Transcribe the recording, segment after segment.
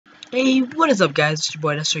Hey, what is up guys, it's your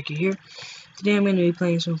boy Destructor here. Today I'm going to be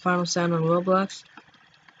playing some Final Sound on Roblox.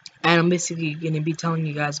 And I'm basically going to be telling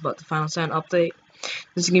you guys about the Final Sound update.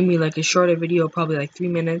 This is going to be like a shorter video, probably like 3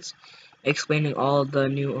 minutes, explaining all the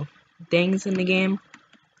new things in the game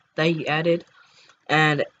that he added.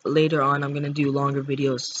 And later on I'm going to do longer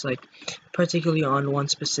videos, like particularly on one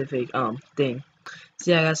specific thing.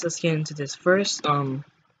 So yeah guys, let's get into this. First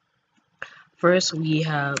we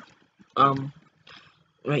have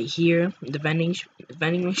right here, the vending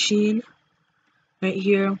machine right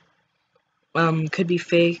here. Could be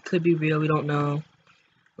fake, could be real, we don't know.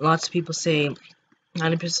 Lots of people say,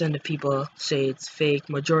 90% of people say it's fake,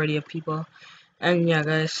 majority of people. And yeah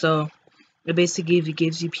guys, so it basically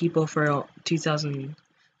gives you people for 2000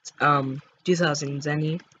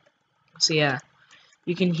 Zenny. So yeah,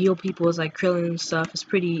 you can heal people with like Krillin and stuff. It's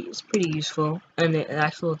pretty useful. And the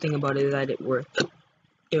actual thing about it is that it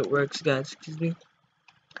works guys, excuse me.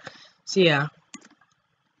 So yeah,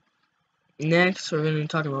 next we're gonna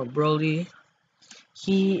talk about Broly.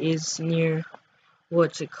 He is near,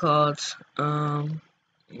 what's it called,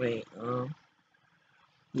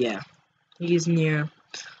 yeah, he's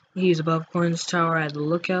above Corn's Tower at the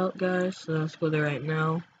lookout guys, so let's go there right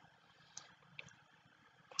now.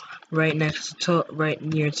 Right next to right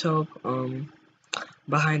near Taupe,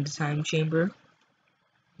 behind the time chamber.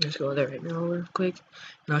 Let's go there right now real quick,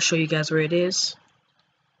 and I'll show you guys where it is.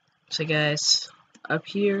 So guys, up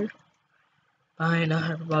here behind a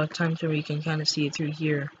hyperbolic time chamber, you can kind of see it through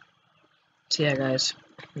here. So yeah guys,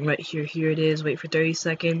 right here it is. Wait for 30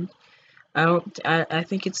 seconds. I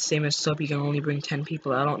think it's the same as Soap. You can only bring 10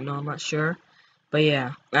 people. I don't know, I'm not sure. But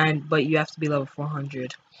yeah, but you have to be level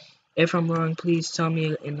 400. If I'm wrong, please tell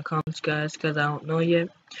me in the comments, guys, because I don't know yet.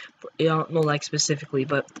 I don't know like specifically,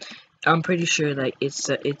 but I'm pretty sure that it's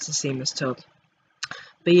the same as Taupe.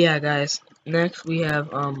 But yeah, guys. Next we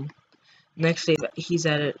have next he's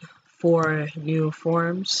added 4 new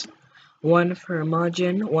forms. One for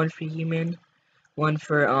Majin, one for Human, one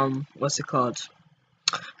for what's it called?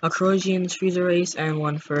 Acrosian's Freezer Race, and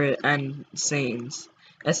one for Saiyans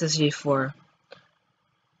SSG4.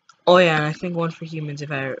 Oh yeah, and I think one for humans if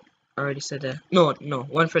I already said that. No,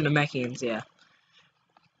 one for the Namekians, yeah.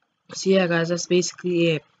 So yeah guys, that's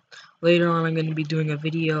basically it. Later on I'm going to be doing a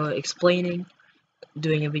video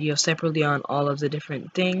doing a video separately on all of the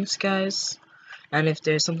different things guys. And if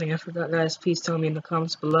there's something I forgot guys, please tell me in the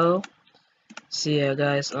comments below. So yeah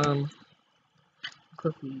guys,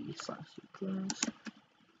 quickly /class.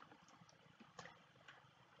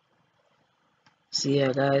 So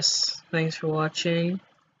yeah guys, thanks for watching,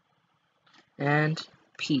 and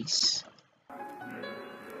peace.